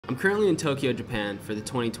I'm currently in Tokyo, Japan for the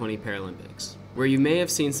 2020 Paralympics. Where you may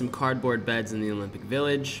have seen some cardboard beds in the Olympic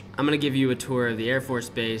Village, I'm going to give you a tour of the Air Force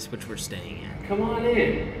Base, which we're staying at. Come on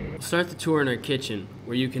in! We'll start the tour in our kitchen,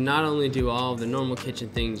 where you can not only do all of the normal kitchen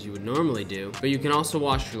things you would normally do, but you can also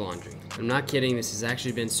wash your laundry. I'm not kidding, this has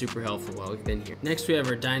actually been super helpful while we've been here. Next we have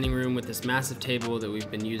our dining room with this massive table that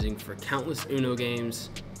we've been using for countless Uno games,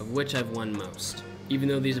 of which I've won most. Even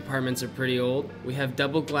though these apartments are pretty old, we have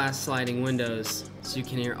double glass sliding windows so you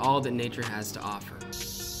can hear all that nature has to offer.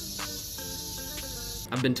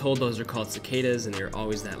 I've been told those are called cicadas and they're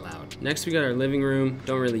always that loud. Next we got our living room.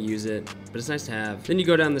 Don't really use it, but it's nice to have. Then you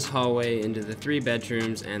go down this hallway into the 3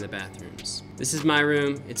 bedrooms and the bathrooms. This is my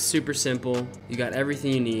room. It's super simple. You got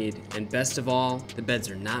everything you need, and best of all, the beds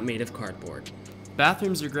are not made of cardboard.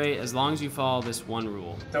 Bathrooms are great as long as you follow this one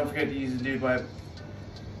rule. Don't forget to use the dude wipe.